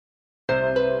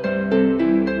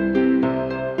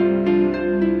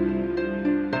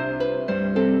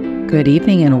Good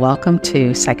evening and welcome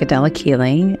to Psychedelic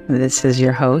Healing. This is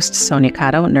your host, Sonia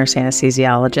Cotto, nurse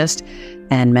anesthesiologist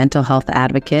and mental health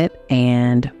advocate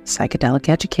and psychedelic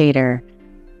educator.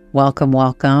 Welcome,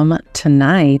 welcome.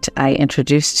 Tonight, I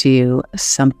introduce to you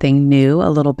something new, a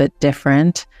little bit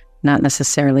different, not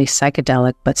necessarily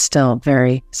psychedelic, but still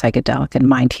very psychedelic and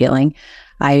mind healing.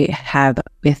 I have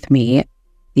with me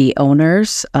the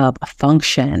owners of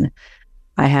Fungtion.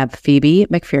 I have Phoebe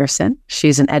McPherson.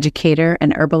 She's an educator,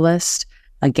 an herbalist,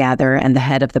 a gatherer, and the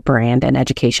head of the brand and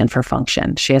education for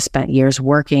Fungtion. She has spent years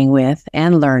working with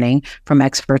and learning from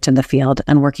experts in the field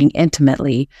and working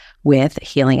intimately with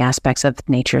healing aspects of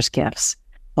nature's gifts.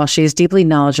 While she is deeply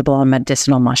knowledgeable on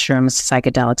medicinal mushrooms,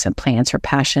 psychedelics, and plants, her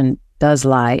passion does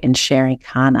lie in sharing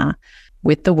Kanna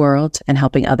with the world and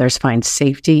helping others find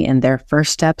safety in their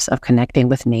first steps of connecting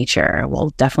with nature.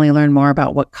 We'll definitely learn more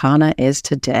about what Kanna is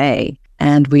today.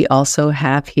 And we also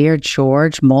have here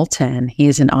George Moulton. He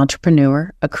is an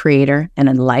entrepreneur, a creator, and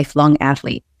a lifelong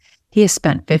athlete. He has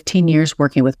spent 15 years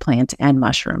working with plants and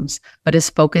mushrooms, but his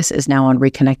focus is now on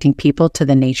reconnecting people to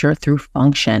the nature through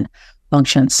Fungtion.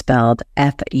 Fungtion spelled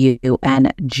Fungtion.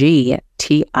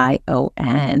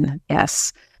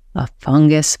 Yes, a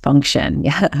fungus function.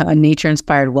 Yeah, a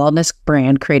nature-inspired wellness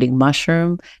brand creating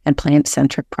mushroom and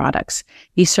plant-centric products.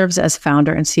 He serves as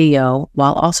founder and CEO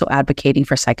while also advocating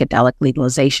for psychedelic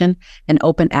legalization and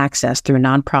open access through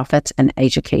nonprofits and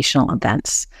educational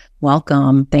events.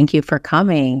 Welcome. Thank you for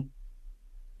coming.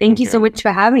 Thank you so much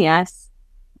for having us.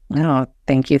 Oh,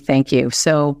 thank you. Thank you.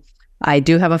 So I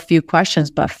do have a few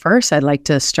questions, but first I'd like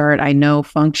to start. I know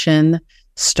Fungtion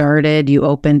started, you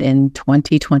opened in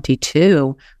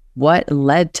 2022. What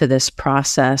led to this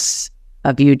process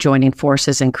of you joining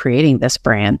forces and creating this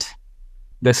brand?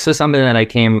 This was something that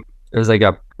it was like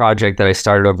a project that I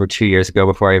started over 2 years ago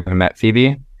before I even met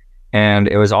Phoebe. And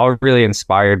it was all really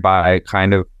inspired by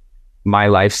kind of my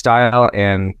lifestyle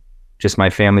and just my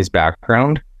family's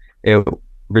background. It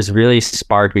was really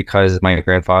sparked because my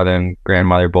grandfather and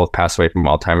grandmother both passed away from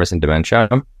Alzheimer's and dementia.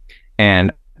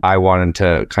 And I wanted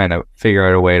to kind of figure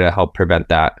out a way to help prevent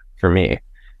that for me.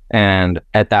 And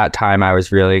at that time, I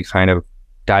was really kind of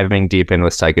diving deep in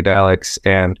with psychedelics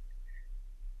and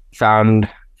found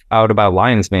out about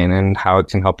lion's mane and how it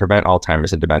can help prevent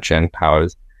Alzheimer's and dementia and how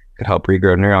it could help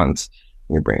regrow neurons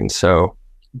in your brain. So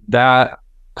that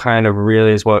kind of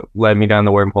really is what led me down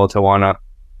the wormhole to want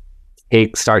to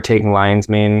start taking lion's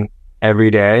mane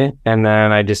every day. And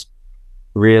then I just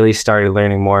really started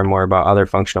learning more and more about other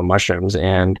functional mushrooms.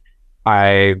 And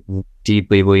I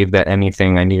deeply believe that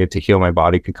anything I needed to heal my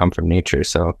body could come from nature.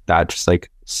 So that just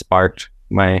like sparked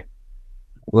my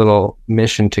little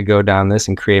mission to go down this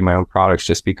and create my own products,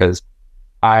 just because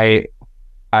I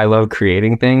love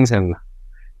creating things. And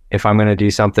if I'm going to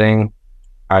do something,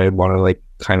 I want to like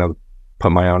kind of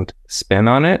put my own spin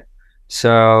on it.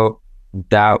 So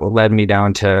that led me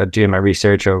down to doing my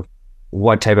research of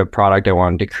what type of product I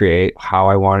wanted to create, how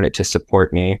I wanted it to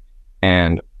support me,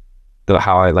 and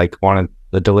how I like wanted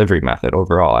the delivery method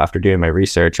overall. After doing my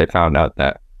research, I found out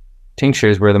that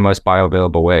tinctures were the most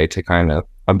bioavailable way to kind of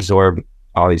absorb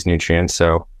all these nutrients.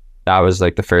 So that was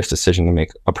like the first decision to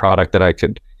make a product that I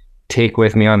could take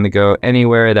with me on the go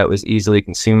anywhere, that was easily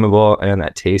consumable and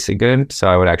that tasted good. So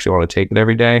I would actually want to take it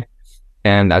every day.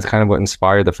 And that's kind of what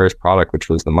inspired the first product, which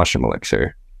was the Mushroom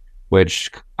Elixir,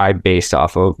 which I based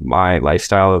off of my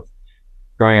lifestyle of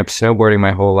growing up snowboarding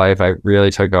my whole life. I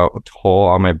really took a toll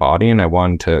on my body, and I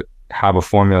wanted to have a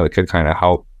formula that could kind of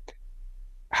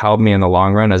help me in the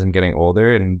long run as I'm getting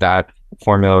older. And that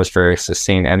formula was for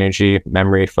sustained energy,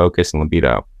 memory, focus, and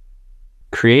libido.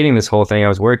 Creating this whole thing, I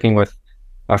was working with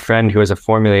a friend who was a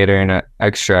formulator and an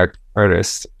extract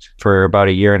artist for about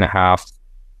 1.5 years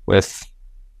with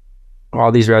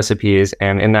all these recipes.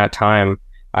 And in that time,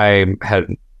 I had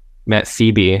met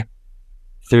Phoebe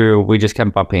we just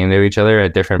kept bumping into each other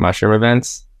at different mushroom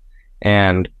events.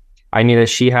 And I knew that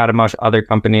she had a much other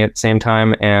company at the same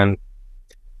time. And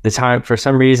for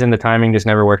some reason, the timing just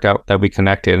never worked out that we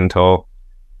connected until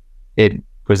it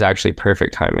was actually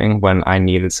perfect timing when I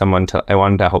wanted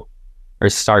to help or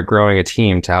start growing a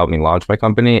team to help me launch my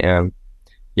company. And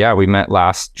yeah, we met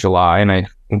last July and I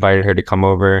invited her to come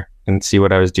over and see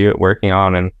what I was working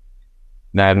on. And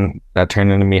then that turned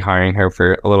into me hiring her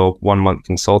for a little 1-month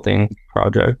consulting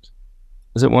project.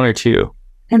 Was it 1 or 2?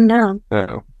 I don't know.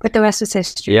 Oh. But the rest is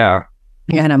history. Yeah.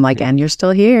 Yeah, and I'm like, and you're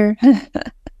still here.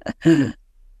 Wow.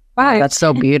 That's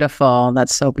so beautiful.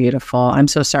 That's so beautiful. I'm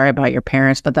so sorry about your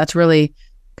parents, but that's really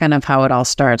kind of how it all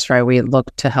starts, right? We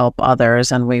look to help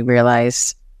others and we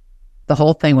realize the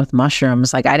whole thing with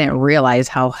mushrooms, like I didn't realize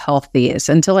how healthy it is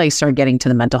until I started getting to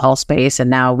the mental health space. And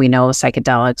now we know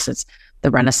psychedelics, it's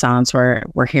the renaissance where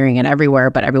we're hearing it everywhere,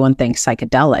 but everyone thinks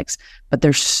psychedelics. But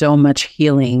there's so much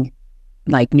healing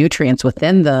like nutrients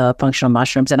within the functional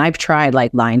mushrooms. And I've tried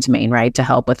like lion's mane, right, to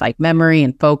help with like memory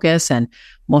and focus. And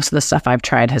most of the stuff I've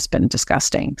tried has been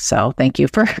disgusting. So thank you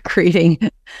for creating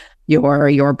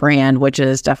your brand, which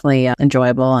is definitely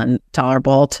enjoyable and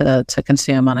tolerable to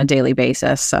consume on a daily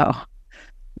basis. So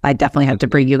I definitely have to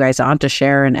bring you guys on to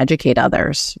share and educate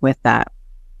others with that.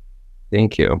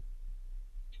 Thank you.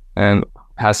 And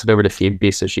pass it over to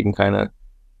Phoebe so she can kind of...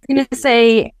 I'm going to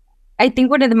say, I think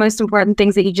one of the most important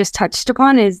things that you just touched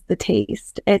upon is the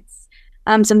taste. It's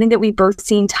something that we've both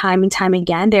seen time and time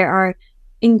again. There are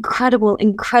incredible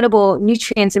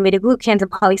nutrients and beta-glucans and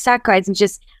polysaccharides and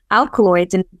just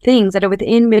alkaloids and things that are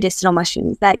within medicinal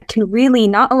mushrooms that can really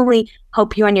not only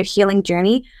help you on your healing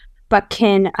journey, but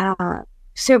can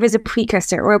serve as a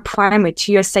precursor or a primer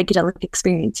to your psychedelic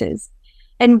experiences.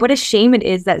 And what a shame it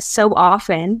is that so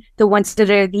often the ones that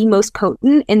are the most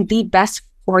potent and the best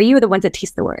for you are the ones that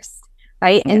taste the worst.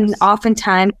 Right. Yes. And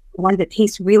oftentimes the ones that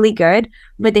taste really good,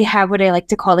 but they have what I like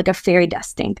to call like a fairy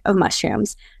dusting of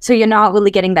mushrooms. So you're not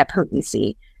really getting that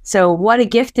potency. So what a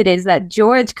gift it is that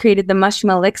George created the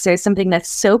Mushroom Elixir, something that's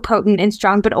so potent and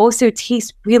strong, but also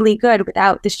tastes really good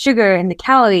without the sugar and the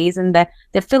calories and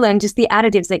the filler and just the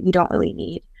additives that you don't really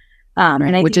need.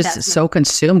 And which is so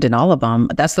consumed in all of them.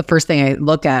 That's the first thing I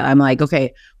look at. I'm like,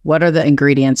 okay, what are the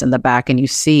ingredients in the back? And you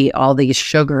see all these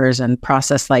sugars and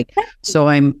processed so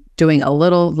I'm doing a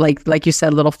little, like you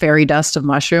said, little fairy dust of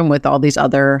mushroom with all these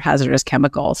other hazardous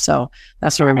chemicals. So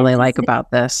that's what I really like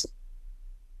about this.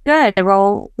 Good.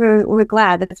 Well, we're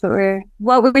glad. That's what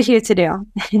we're here to do.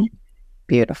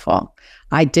 Beautiful.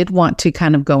 I did want to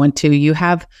kind of go into, you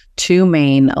have two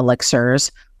main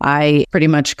elixirs. I pretty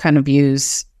much kind of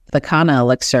use the Kanna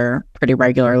Elixir pretty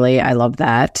regularly. I love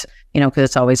that, because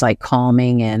it's always like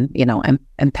calming and,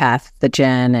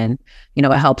 empathogen and,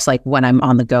 it helps like when I'm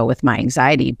on the go with my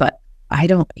anxiety, but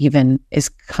is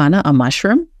Kanna a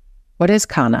mushroom? What is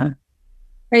Kanna?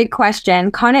 Great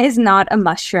question. Kanna is not a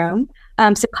mushroom.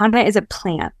 So Kanna is a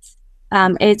plant.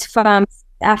 It's from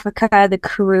Africa, the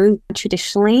Karoo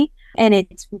traditionally, and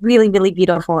it's really, really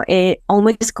beautiful. It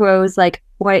almost grows like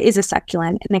what is a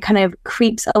succulent, and it kind of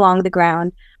creeps along the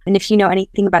ground. And if you know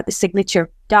anything about the signature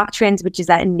doctrines, which is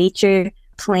that in nature,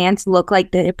 plants look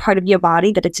like the part of your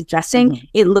body that it's addressing. Mm-hmm.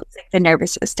 It looks like the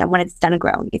nervous system when it's done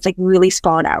growing. It's like really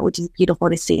sprawled out, which is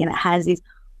beautiful to see. And it has these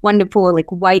wonderful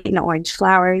like white and orange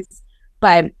flowers.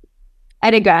 But I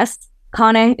digress.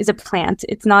 Kanna is a plant.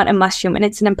 It's not a mushroom, and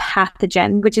it's an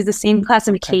empathogen, which is the same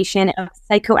classification of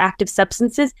psychoactive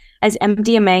substances as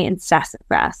MDMA and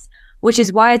sassafras, which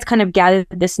is why it's kind of gathered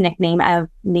this nickname of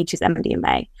nature's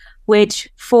MDMA, which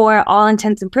for all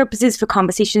intents and purposes, for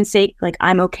conversation's sake, like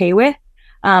I'm okay with.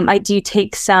 I do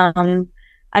take some,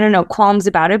 qualms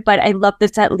about it, but I love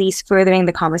this at least furthering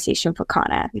the conversation for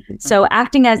Kanna. Mm-hmm. So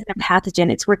acting as a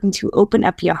pathogen, it's working to open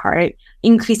up your heart,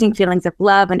 increasing feelings of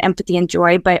love and empathy and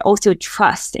joy, but also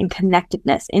trust and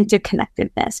connectedness,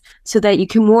 interconnectedness, so that you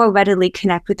can more readily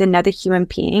connect with another human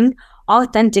being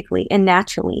authentically and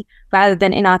naturally, rather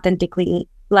than inauthentically,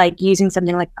 like using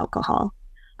something like alcohol.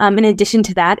 In addition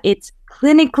to that, it's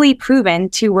clinically proven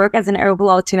to work as an herbal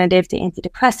alternative to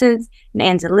antidepressants and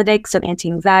anxiolytics, so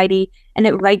anti-anxiety, and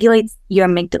it regulates your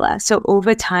amygdala. So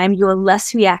over time, you're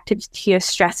less reactive to your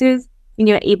stressors and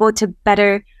you're able to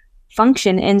better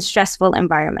function in stressful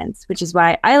environments, which is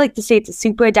why I like to say it's a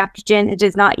super adaptogen. It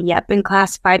has not yet been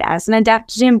classified as an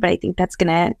adaptogen, but I think that's going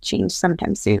to change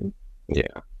sometime soon. Yeah.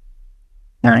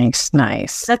 Nice.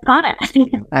 That's Kanna.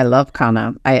 I love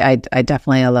Kanna. I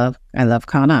definitely love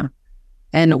Kanna.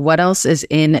 And what else is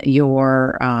in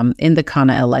your in the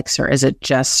Kanna Elixir? Is it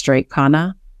just straight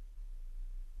Kanna?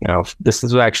 No, this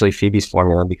is actually Phoebe's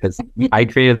formula, because I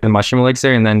created the Mushroom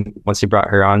Elixir, and then once you brought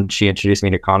her on, she introduced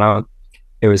me to Kanna.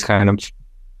 It was kind of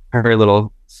her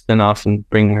little spin-off and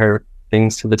bring her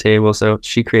things to the table. So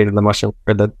she created the mushroom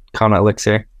or the Kanna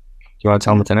Elixir. Do you want to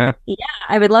tell them what's in it? Yeah,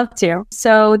 I would love to.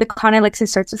 So the Kanna Elixir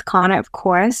starts with Kanna, of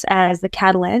course, as the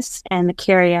catalyst and the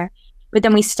carrier. But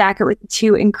then we stack it with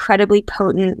two incredibly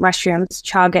potent mushrooms,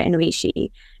 chaga and reishi.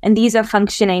 And these are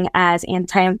functioning as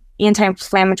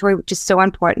anti-inflammatory, which is so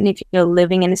important if you're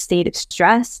living in a state of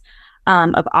stress,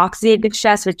 of oxidative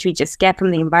stress, which we just get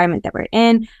from the environment that we're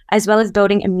in, as well as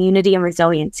building immunity and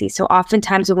resiliency. So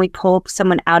oftentimes when we pull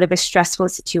someone out of a stressful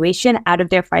situation, out of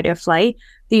their fight or flight,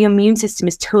 the immune system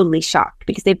is totally shocked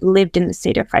because they've lived in the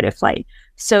state of fight or flight.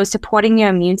 So supporting your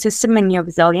immune system and your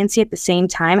resiliency at the same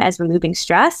time as removing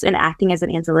stress and acting as an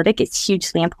anxiolytic is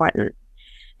hugely important.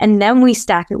 And then we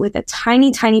stack it with a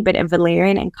tiny, tiny bit of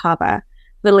valerian and kava.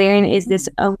 Valerian is this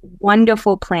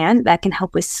wonderful plant that can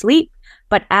help with sleep,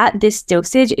 But at this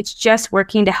dosage, it's just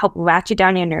working to help ratchet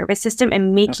down your nervous system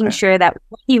and making sure that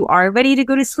when you are ready to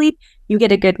go to sleep, you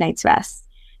get a good night's rest.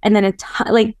 And then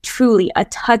truly a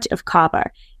touch of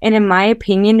kava. And in my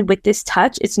opinion, with this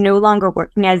touch, it's no longer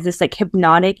working as this like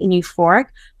hypnotic and euphoric,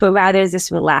 but rather as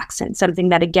this relaxant, something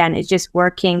that again is just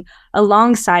working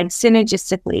alongside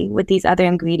synergistically with these other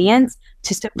ingredients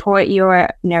to support your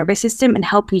nervous system and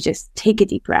help you just take a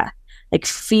deep breath, like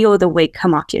feel the weight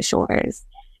come off your shoulders.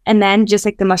 And then just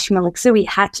like the mushroom elixir, we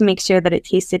had to make sure that it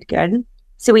tasted good.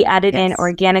 So we added in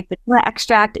organic vanilla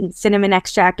extract and cinnamon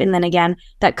extract. And then again,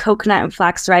 that coconut and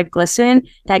flax-derived glycerin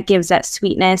that gives that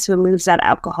sweetness, removes that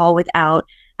alcohol without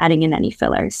adding in any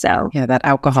fillers. So yeah, that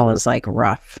alcohol is like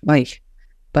rough. Like,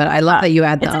 but I love that you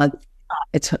add the,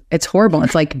 it's horrible.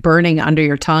 It's like burning under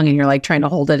your tongue and you're like trying to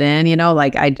hold it in, you know,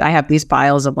 like I have these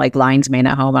vials of like lion's mane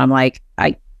at home. And I'm like,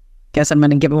 I guess I'm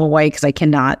going to give them away because I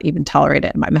cannot even tolerate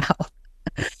it in my mouth.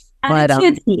 But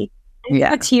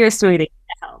yeah, tea or smoothie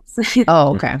helps.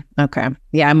 Oh, okay.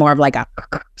 Yeah, I'm more of like a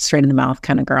straight in the mouth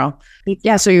kind of girl.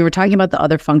 Yeah, so you were talking about the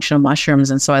other functional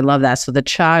mushrooms, and so I love that. So the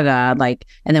chaga, like,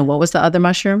 and then what was the other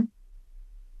mushroom?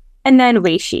 And then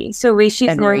reishi. So reishi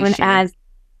is known as,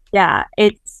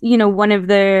 it's, you know, one of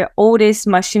the oldest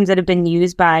mushrooms that have been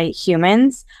used by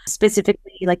humans,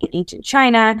 specifically like in ancient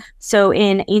China. So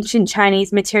in ancient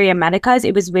Chinese materia medicas,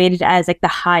 it was rated as like the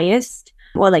highest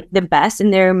or like the best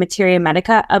in their materia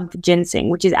medica of ginseng,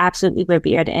 which is absolutely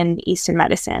revered in Eastern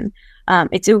medicine.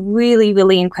 It's a really,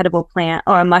 really incredible plant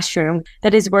or a mushroom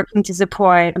that is working to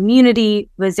support immunity,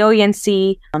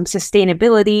 resiliency,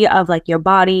 sustainability of like your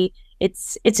body.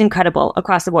 It's incredible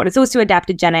across the board. It's also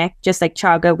adaptogenic, just like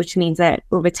chaga, which means that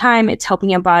over time, it's helping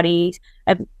your body's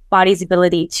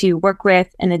ability to work with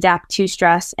and adapt to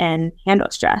stress and handle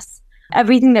stress.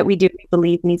 Everything that we do, we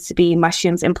believe, needs to be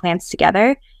mushrooms and plants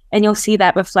together. And you'll see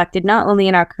that reflected not only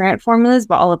in our current formulas,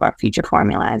 but all of our future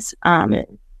formulas.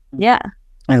 Yeah.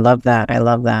 I love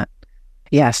that.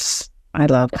 Yes. I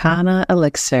love Kanna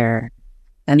Elixir.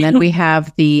 And then we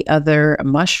have the other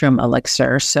mushroom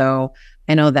elixir. So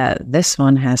I know that this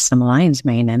one has some lion's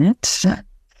mane in it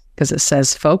because it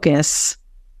says focus.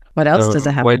 What else does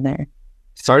it have in there?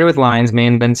 Started with lion's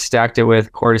mane, then stacked it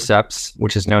with cordyceps,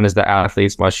 which is known as the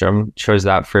athlete's mushroom. Chose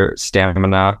that for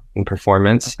stamina and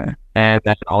performance. Okay. And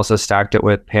then also stacked it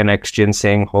with panax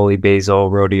ginseng, holy basil,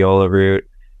 rhodiola root,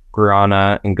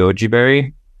 guarana, and goji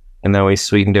berry. And then we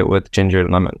sweetened it with ginger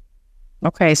and lemon.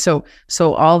 Okay, so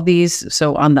all these,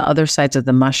 so on the other sides of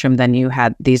the mushroom, then you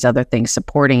had these other things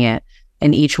supporting it,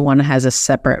 and each one has a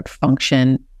separate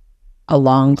function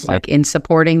along, like in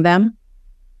supporting them?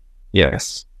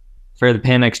 Yes. For the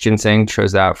panax ginseng,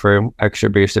 chose that for extra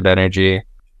boost of energy.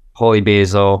 Holy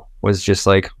basil was just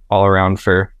like all around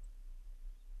for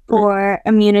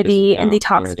immunity and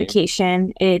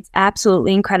detoxification. It's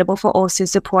absolutely incredible for also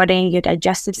supporting your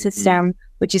digestive system,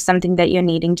 which is something that you're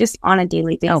needing just on a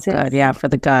daily basis. Oh, good. Yeah, for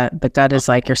the gut. The gut is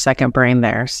like your second brain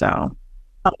there. So,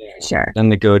 sure.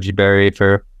 And the goji berry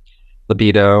for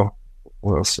libido.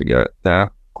 What else we got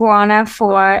there? Guarana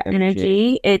for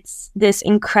energy. It's this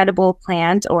incredible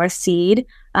plant or seed.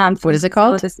 What is it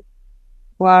called?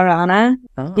 Guarana.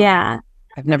 Oh, yeah.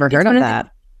 I've never heard of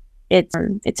that.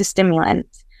 It's a stimulant.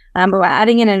 But we're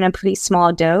adding it in a pretty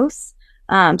small dose.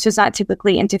 So it's not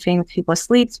typically interfering with people's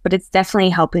sleeps, but it's definitely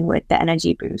helping with the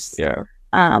energy boost. Yeah.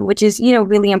 Which is,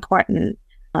 really important.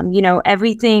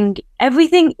 Everything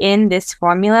in this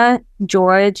formula,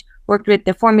 George worked with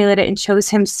the formulator and chose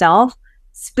himself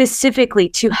specifically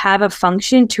to have a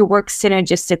function to work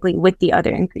synergistically with the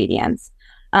other ingredients.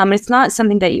 It's not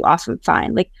something that you often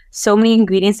find. Like so many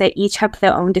ingredients that each have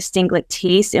their own distinct like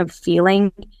taste and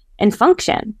feeling and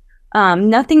function.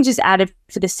 Nothing just added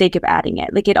for the sake of adding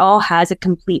it. Like it all has a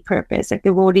complete purpose. Like the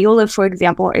rhodiola, for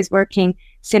example, is working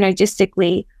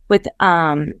synergistically with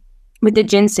the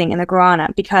ginseng and the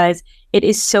guarana because it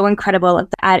is so incredible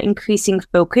at increasing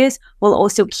focus while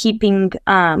also keeping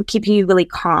you really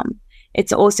calm.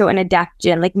 It's also an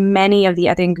adaptogen, like many of the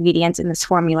other ingredients in this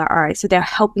formula are. So they're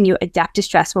helping you adapt to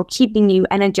stress while keeping you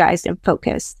energized and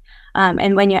focused.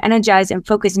 And when you're energized and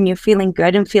focused and you're feeling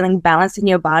good and feeling balanced in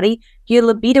your body, your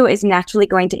libido is naturally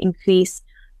going to increase,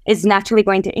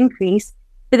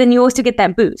 but then you also get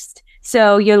that boost.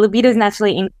 So your libido is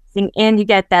naturally increasing and you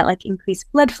get that like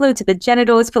increased blood flow to the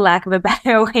genitals, for lack of a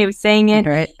better way of saying it.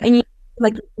 Right. And you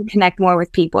connect more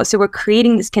with people. So we're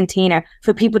creating this container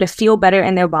for people to feel better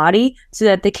in their body so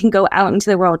that they can go out into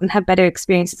the world and have better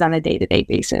experiences on a day-to-day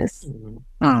basis.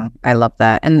 Oh, I love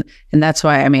that. And that's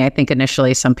why, I think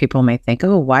initially some people may think,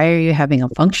 oh, why are you having a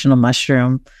functional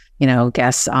mushroom?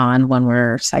 guests on when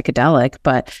we're psychedelic,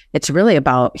 but it's really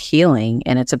about healing,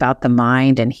 and it's about the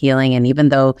mind and healing. And even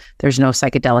though there's no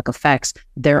psychedelic effects,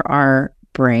 there are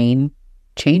brain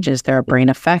changes, there are brain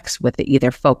effects with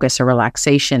either focus or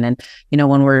relaxation. And,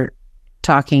 when we're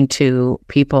talking to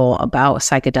people about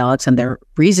psychedelics and their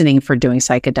reasoning for doing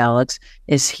psychedelics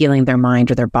is healing their mind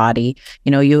or their body,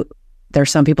 there's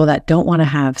some people that don't want to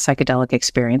have psychedelic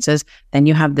experiences. Then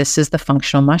you have, this is the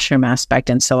functional mushroom aspect.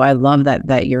 And so I love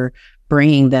that you're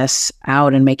bringing this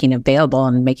out and making it available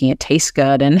and making it taste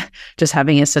good and just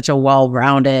having it such a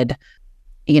well-rounded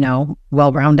nutrient,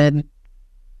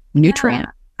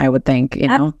 I would think,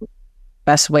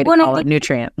 best way to call it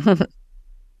nutrient.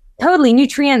 Totally.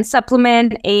 Nutrient,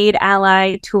 supplement, aid,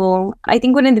 ally, tool. I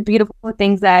think one of the beautiful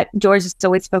things that George is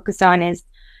always focused on is,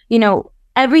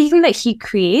 everything that he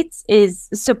creates is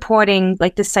supporting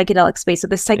like the psychedelic space or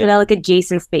the psychedelic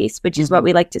adjacent space, which is what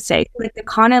we like to say. Like the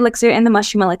Kanna Elixir and the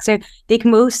Mushroom Elixir, they can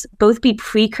both be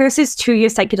precursors to your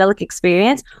psychedelic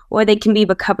experience, or they can be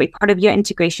recovery, part of your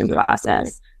integration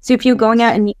process. So if you're going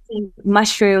out and using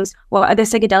mushrooms or other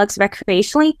psychedelics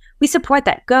recreationally, we support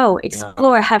that. Go,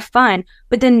 explore, have fun,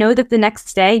 but then know that the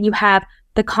next day you have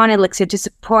the Kanna Elixir to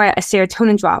support a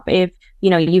serotonin drop if,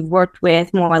 you've worked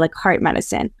with more like heart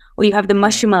medicine, or you have the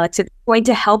Mushroom Elixir going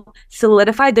to help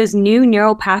solidify those new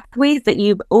neural pathways that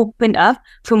you've opened up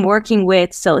from working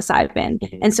with psilocybin.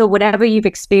 And so whatever you've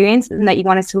experienced and that you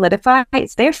want to solidify,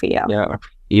 it's there for you. Yeah.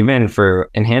 Even for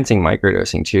enhancing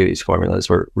microdosing too, these formulas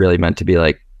were really meant to be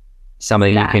like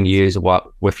something you can use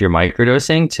with your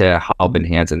microdosing to help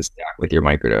enhance and stack with your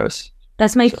microdose.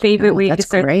 That's my favorite way to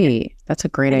start. Great. That's a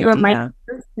great idea.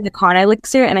 The Kanna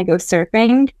Elixir, and I go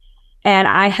surfing, and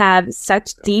I have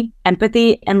such deep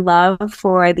empathy and love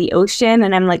for the ocean,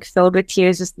 and I'm like filled with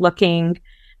tears just looking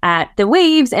at the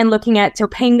waves and looking at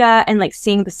Topanga and like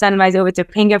seeing the sunrise over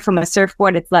Topanga from a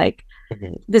surfboard. It's like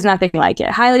there's nothing like it.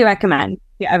 Highly recommend if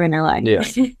you're ever in LA. Yeah.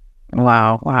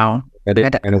 Wow.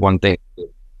 And one thing,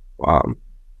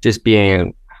 just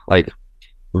being like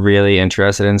really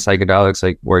interested in psychedelics,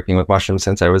 like working with mushrooms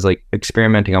since I was like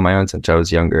experimenting on my own since I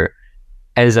was younger.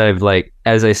 As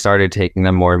I started taking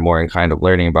them more and more and kind of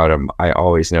learning about them, I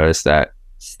always noticed that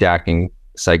stacking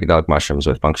psychedelic mushrooms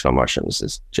with functional mushrooms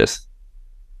is just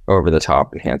over the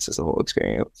top, enhances the whole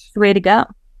experience. Way to go.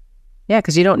 Yeah,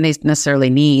 because you don't necessarily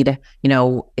need,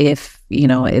 if,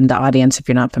 in the audience, if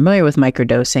you're not familiar with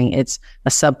microdosing, it's a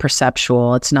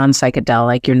sub-perceptual, it's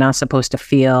non-psychedelic. You're not supposed to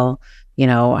feel,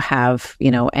 have,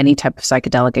 any type of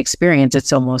psychedelic experience.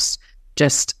 It's almost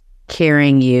just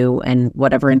carrying you and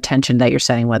whatever intention that you're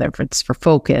setting, whether it's for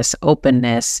focus,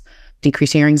 openness,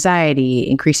 decreasing your anxiety,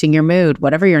 increasing your mood,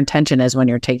 whatever your intention is when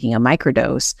you're taking a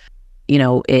microdose,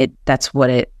 that's what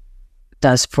it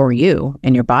does for you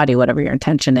and your body, whatever your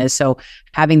intention is. So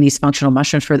having these functional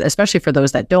mushrooms, especially for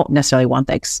those that don't necessarily want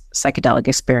the psychedelic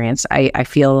experience, I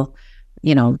feel,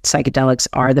 psychedelics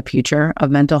are the future of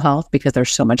mental health because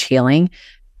there's so much healing,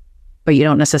 but you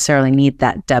don't necessarily need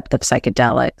that depth of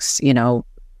psychedelics,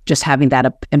 just having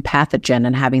that empathogen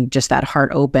and having just that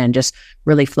heart open, just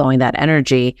really flowing that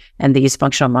energy. And these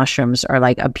functional mushrooms are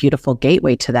like a beautiful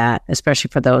gateway to that, especially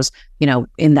for those,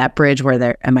 in that bridge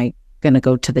where am I going to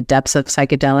go to the depths of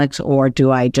psychedelics, or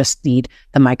do I just need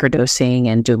the microdosing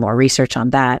and do more research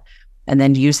on that and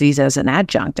then use these as an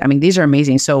adjunct? I mean, these are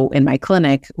amazing. So in my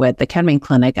clinic, with the ketamine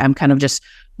clinic, I'm kind of just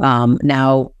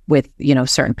now with,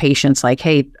 certain patients like,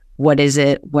 hey, what is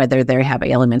it, whether they have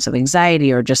elements of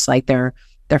anxiety or just like their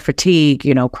fatigue,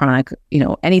 chronic,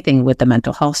 anything with the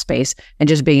mental health space, and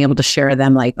just being able to share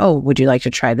them like, oh, would you like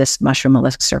to try this mushroom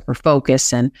elixir for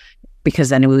focus? And because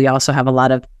then we also have a lot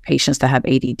of patients that have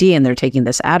ADD and they're taking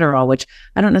this Adderall, which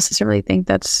I don't necessarily think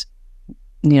that's,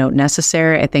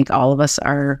 necessary. I think all of us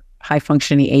are high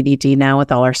functioning ADD now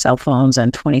with all our cell phones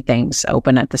and 20 things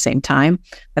open at the same time.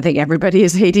 I think everybody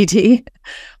is ADD,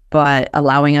 but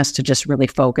allowing us to just really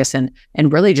focus and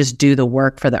really just do the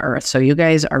work for the earth. So you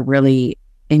guys are really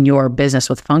in your business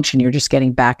with Fungtion, you're just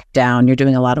getting back down. You're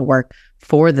doing a lot of work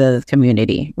for the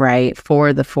community, right?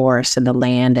 For the forest and the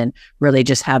land, and really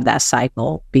just have that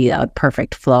cycle be a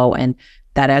perfect flow. And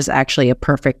that is actually a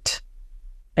perfect,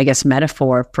 I guess,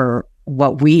 metaphor for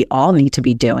what we all need to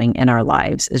be doing in our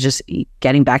lives, is just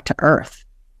getting back to earth,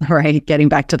 right? Getting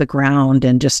back to the ground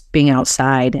and just being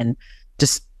outside and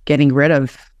just getting rid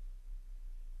of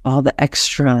all the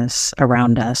extras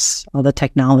around us, all the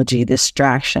technology,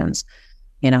 distractions,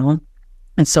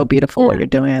 It's so beautiful what you're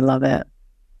doing. I love it.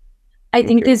 I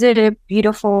think there's a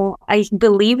beautiful, I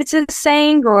believe it's a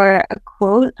saying or a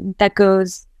quote that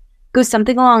goes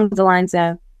something along the lines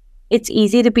of, it's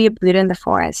easy to be a Buddha in the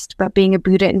forest, but being a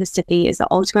Buddha in the city is the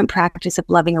ultimate practice of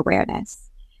loving awareness.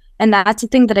 And that's the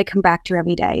thing that I come back to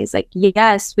every day is like,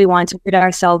 yes, we want to rid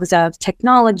ourselves of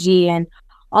technology and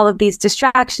all of these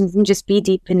distractions and just be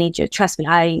deep in nature. Trust me,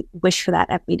 I wish for that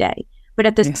every day. But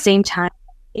at the same time,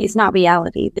 it's not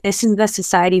reality. This is the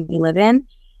society we live in.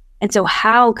 And so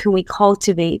how can we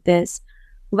cultivate this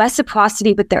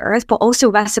reciprocity with the earth, but also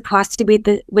reciprocity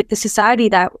with the society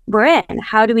that we're in?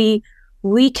 How do we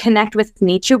reconnect with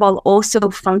nature while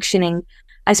also functioning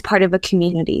as part of a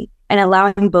community and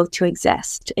allowing both to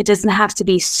exist? It doesn't have to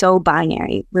be so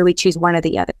binary where we choose one or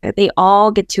the other. They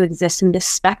all get to exist in this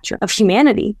spectrum of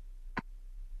humanity.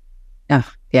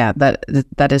 Yeah,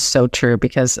 that is so true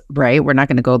because, right, we're not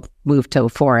going to go move to a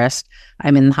forest.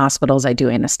 I'm in hospitals. I do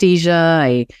anesthesia.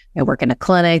 I work in a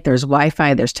clinic. There's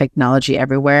Wi-Fi. There's technology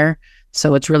everywhere.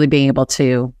 So it's really being able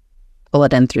to pull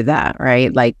it in through that,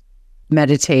 right? Like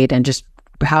meditate and just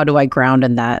how do I ground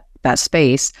in that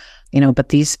space? But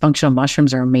these functional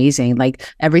mushrooms are amazing. Like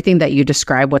everything that you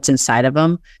describe, what's inside of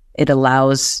them, it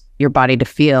allows your body to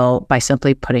feel by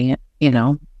simply putting it,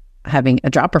 having a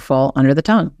dropper full under the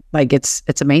tongue. Like it's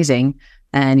amazing.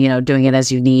 And, doing it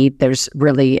as you need. There's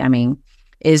really,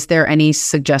 is there any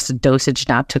suggested dosage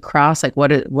not to cross? Like what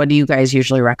do you guys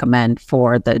usually recommend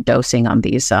for the dosing on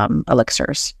these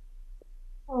elixirs?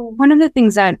 One of the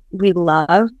things that we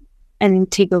love,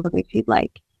 and take a look if you'd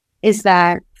like, is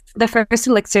that the first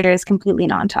elixir is completely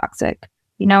non-toxic.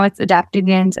 It's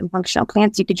adaptogens and functional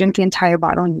plants. You could drink the entire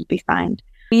bottle and you'd be fine.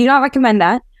 We do not recommend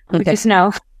that. Okay. We just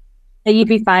know that you'd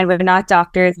be fine. We're not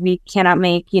doctors. We cannot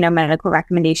make, medical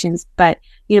recommendations. But,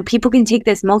 people can take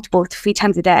this 3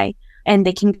 times a day and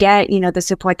they can get, the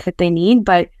support that they need.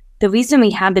 But the reason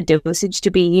we have the dosage to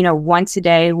be, once a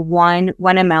day, 1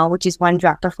 ml, which is 1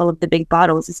 dropper full of the big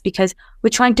bottles, is because we're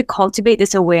trying to cultivate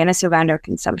this awareness around our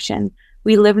consumption.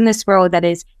 We live in this world that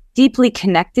is deeply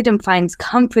connected and finds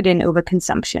comfort in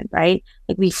overconsumption, right?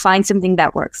 Like we find something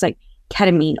that works, like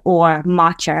ketamine or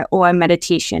matcha or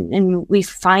meditation, and we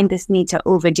find this need to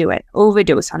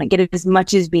overdose on it, get it as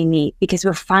much as we need because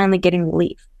we're finally getting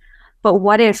relief. But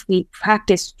what if we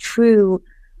practice true,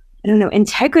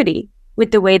 integrity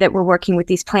with the way that we're working with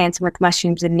these plants and with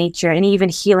mushrooms and nature and even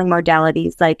healing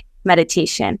modalities like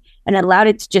meditation, and allowed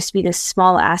it to just be this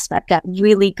small aspect that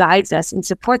really guides us and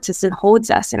supports us and holds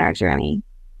us in our journey?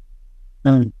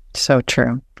 So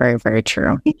true. Very, very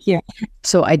true. Thank you.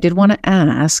 So I did want to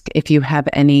ask if you have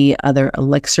any other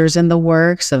elixirs in the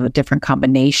works of different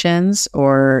combinations,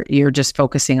 or you're just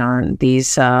focusing on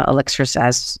these elixirs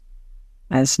as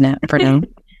for now?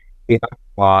 We have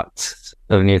lots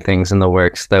of new things in the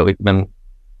works that we've been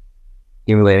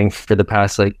accumulating for the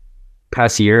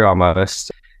past year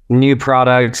almost. New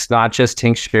products, not just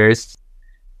tinctures,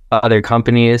 other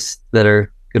companies that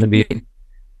are going to be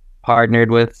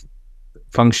partnered with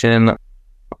Fungtion.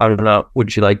 I don't know.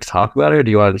 Would you like to talk about it, or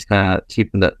do you want to just kind of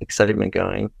keep the excitement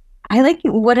going? I like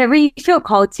whatever you feel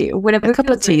called to. Whatever. A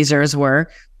couple of teasers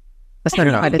work. That's not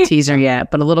quite a teaser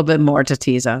yet, but a little bit more to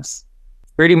tease us.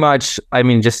 Pretty much.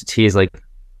 Just to tease, like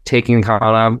taking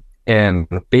Kanna, and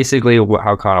basically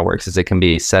how Kanna works is it can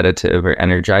be sedative or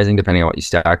energizing depending on what you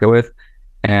stack it with.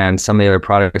 And some of the other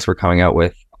products we're coming out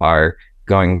with are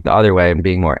going the other way and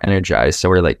being more energized. So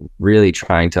we're like really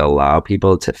trying to allow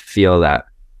people to feel that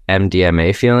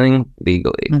MDMA feeling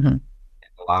legally. Mm-hmm.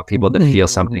 Allow people to feel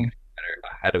something better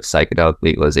ahead of psychedelic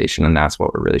legalization. And that's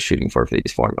what we're really shooting for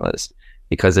these formulas,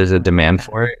 because there's a demand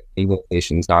for it.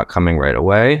 Legalization is not coming right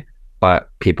away, but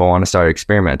people want to start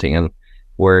experimenting. And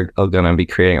we're going to be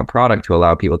creating a product to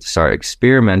allow people to start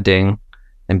experimenting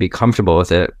and be comfortable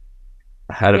with it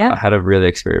ahead of really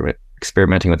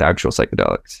experimenting with actual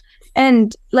psychedelics.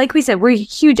 And like we said, we're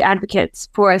huge advocates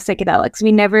for psychedelics.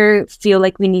 We never feel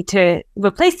like we need to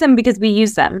replace them because we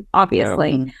use them,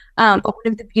 obviously. Yeah. But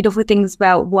one of the beautiful things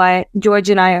about what George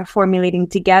and I are formulating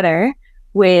together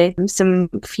with some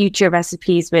future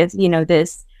recipes with,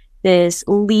 this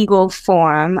legal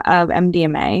form of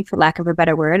MDMA, for lack of a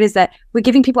better word, is that we're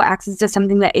giving people access to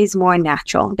something that is more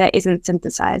natural, that isn't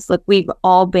synthesized. Look, we've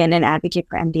all been an advocate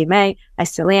for MDMA. I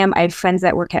still am. I have friends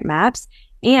that work at MAPS,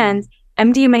 and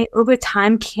MDMA over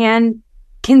time can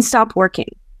stop working.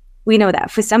 We know that.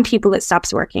 For some people, it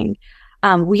stops working.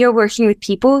 We are working with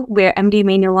people where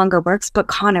MDMA no longer works, but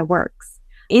Kanna works.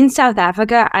 In South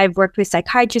Africa, I've worked with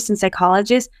psychiatrists and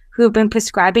psychologists who have been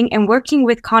prescribing and working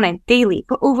with Kanna daily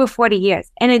for over 40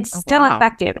 years. And it's still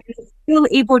effective. It's still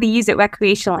able to use it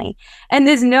recreationally. And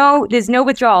there's no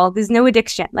withdrawal. There's no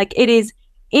addiction. Like, it is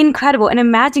incredible. And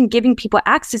imagine giving people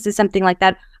access to something like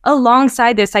that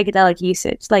alongside their psychedelic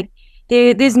usage. Like,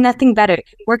 there's nothing better. It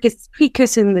can work as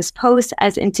precursor in this post,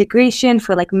 as integration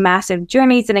for like massive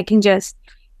journeys, and it can just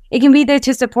it can be there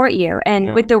to support you.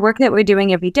 And with the work that we're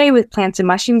doing every day with plants and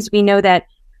mushrooms, we know that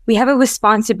we have a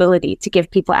responsibility to give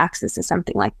people access to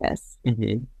something like this.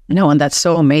 Mm-hmm. No, and that's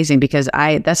so amazing because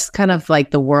that's kind of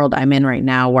like the world I'm in right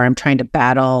now, where I'm trying to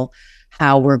battle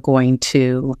how we're going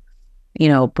to,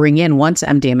 bring in, once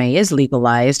MDMA is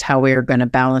legalized, how we're going to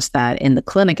balance that in the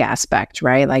clinic aspect,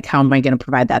 right? Like, how am I going to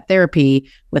provide that therapy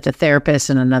with a therapist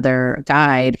and another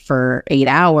guide for 8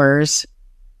 hours?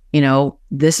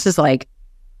 This is like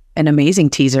an amazing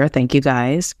teaser. Thank you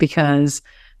guys, because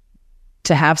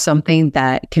to have something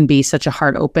that can be such a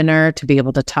heart opener, to be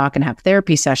able to talk and have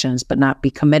therapy sessions, but not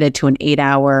be committed to an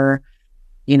 8-hour,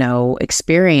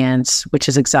 experience, which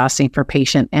is exhausting for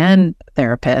patient and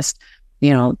therapist,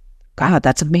 God,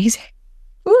 that's amazing.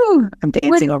 Ooh, I'm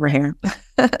dancing over here.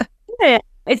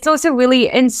 It's also really,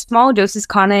 in small doses,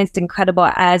 Kanna is incredible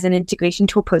as an integration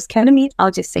tool post-ketamine. I'll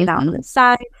just say that on the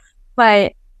side.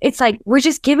 But it's like, we're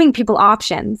just giving people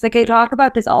options. Like, we talk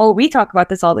about this all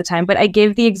the time, but I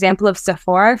give the example of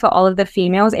Sephora for all of the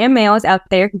females and males out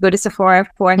there who go to Sephora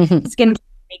for skin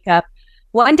makeup.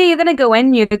 One day you're going to go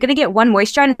in, you're going to get one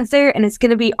moisturizer, and it's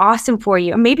going to be awesome for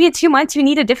you. And maybe in 2 months, you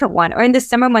need a different one. Or in the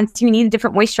summer months, you need a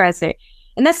different moisturizer.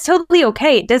 And that's totally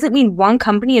okay. It doesn't mean one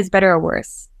company is better or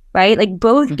worse, right? Like,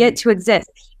 both get to exist.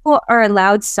 People are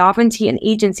allowed sovereignty and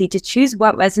agency to choose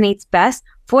what resonates best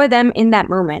for them in that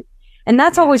moment. And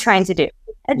that's all we're trying to do.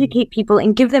 Educate people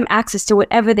and give them access to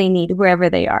whatever they need, wherever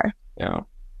they are. Yeah.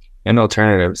 And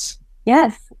alternatives.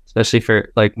 Yes. Especially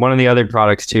for, like, one of the other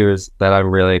products too is that I'm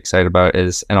really excited about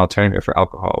is an alternative for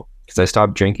alcohol, because I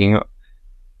stopped drinking a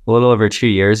little over 2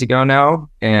 years ago now,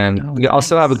 and I'll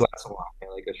still have a glass of wine,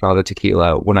 like a shot of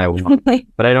tequila when I want,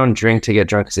 but I don't drink to get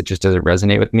drunk because it just doesn't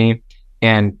resonate with me.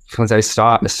 And once I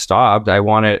stopped,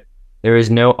 there is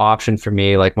no option for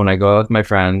me, like when I go out with my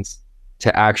friends,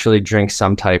 to actually drink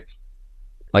some type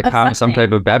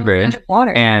of beverage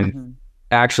and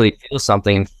actually feel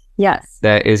something. Yes.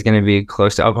 That is going to be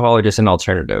close to alcohol, or just an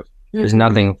alternative. There's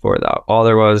nothing for that. All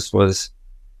there was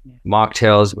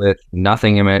mocktails with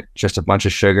nothing in it, just a bunch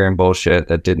of sugar and bullshit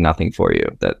that did nothing for you.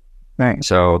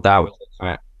 So that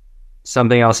was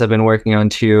something else I've been working on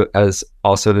too, as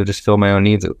also to just fill my own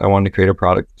needs. I wanted to create a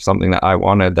product, something that I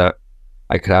wanted that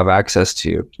I could have access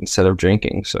to instead of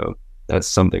drinking. So that's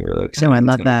something really exciting. No, I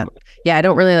love that. Yeah, I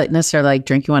don't really necessarily like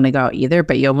drinking when I go out either,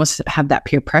 but you almost have that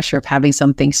peer pressure of having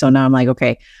something. So now I'm like,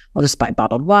 okay, I'll just buy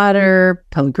bottled water,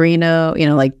 Pellegrino,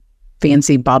 like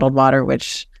fancy bottled water,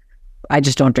 which I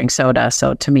just don't drink soda.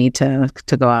 So to me, to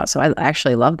go out. So I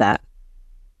actually love that.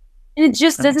 And it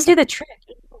just doesn't do the trick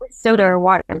with soda or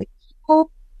water. Like,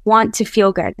 people want to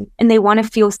feel good, and they want to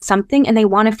feel something, and they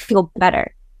want to feel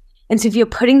better. And so if you're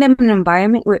putting them in an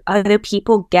environment where other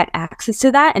people get access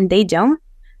to that and they don't,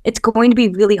 it's going to be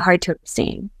really hard to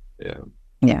abstain.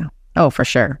 Yeah. Oh, for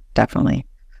sure. Definitely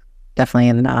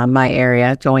in my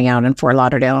area, going out in Fort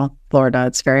Lauderdale, Florida,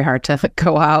 it's very hard to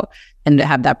go out and to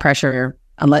have that pressure,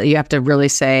 unless you have to really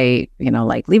say,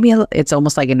 like, leave me alone. It's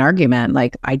almost like an argument.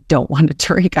 Like, I don't want to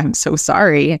drink. I'm so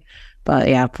sorry. But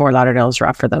yeah, Fort Lauderdale is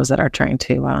rough for those that are trying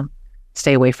to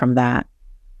stay away from that.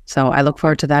 So I look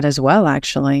forward to that as well,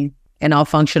 actually. And all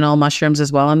functional mushrooms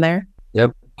as well in there?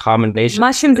 Yep. Combination.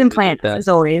 Mushrooms and plants, as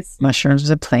always. Mushrooms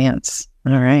and plants.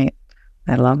 All right.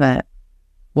 I love it.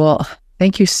 Well,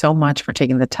 thank you so much for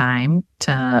taking the time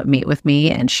to meet with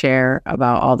me and share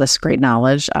about all this great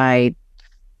knowledge. I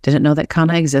didn't know that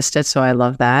Kanna existed, so I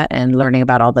love that, and learning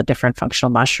about all the different functional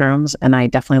mushrooms. And I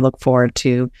definitely look forward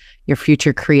to your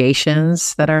future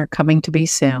creations that are coming to be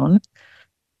soon.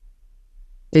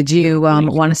 Did you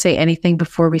want to say anything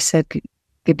before we said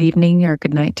good evening or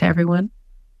good night to everyone?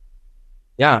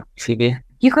 Yeah, Phoebe.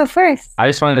 You go first. I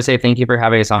just wanted to say thank you for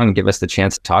having us on and give us the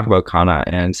chance to talk about Kanna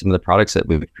and some of the products that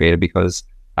we've created, because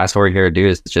that's what we're here to do,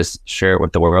 is just share it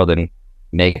with the world and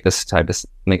make these type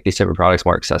of products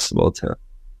more accessible to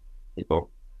people.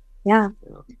 Yeah.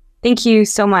 Thank you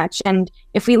so much. And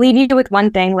if we leave you with one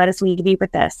thing, let us leave you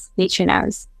with this. Nature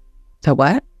knows. So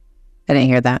what? I didn't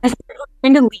hear that. If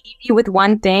we're going to leave you with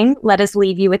one thing, let us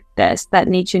leave you with this, that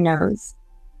nature knows.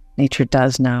 Nature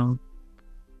does know.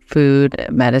 Food,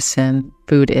 medicine.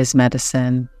 Food is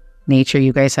medicine. Nature,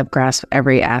 you guys have grasped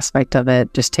every aspect of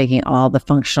it, just taking all the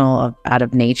functional out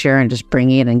of nature and just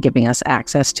bringing it and giving us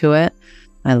access to it.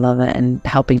 I love it. And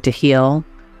helping to heal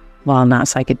while not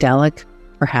psychedelic,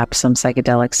 perhaps some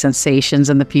psychedelic sensations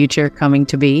in the future coming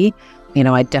to be.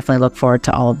 I definitely look forward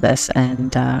to all of this,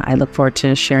 and I look forward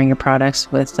to sharing your products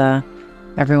with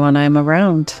everyone I'm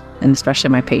around, and especially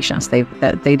my patients. They've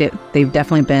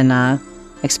definitely been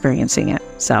experiencing it.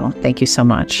 So thank you so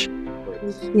much.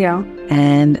 Yeah.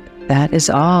 And that is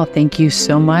all. Thank you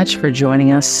so much for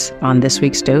joining us on this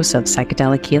week's dose of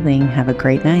psychedelic healing. Have a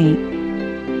great night.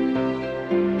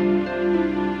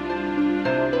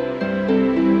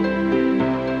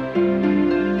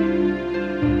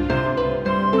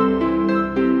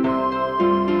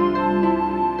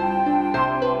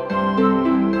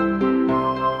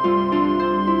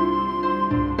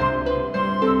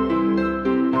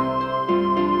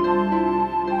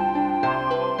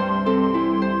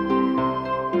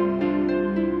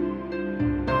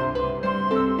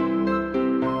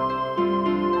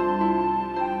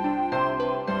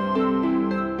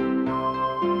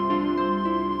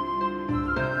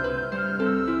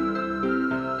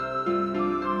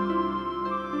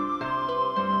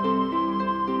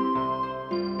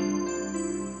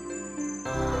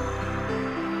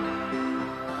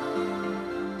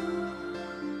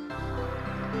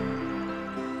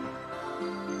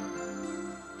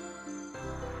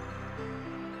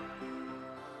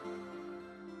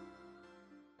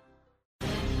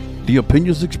 The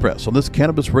opinions expressed on this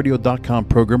CannabisRadio.com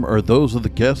program are those of the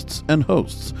guests and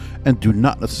hosts and do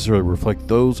not necessarily reflect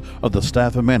those of the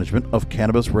staff and management of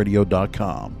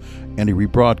CannabisRadio.com. Any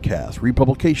rebroadcast,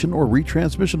 republication, or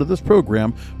retransmission of this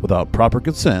program without proper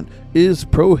consent is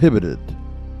prohibited.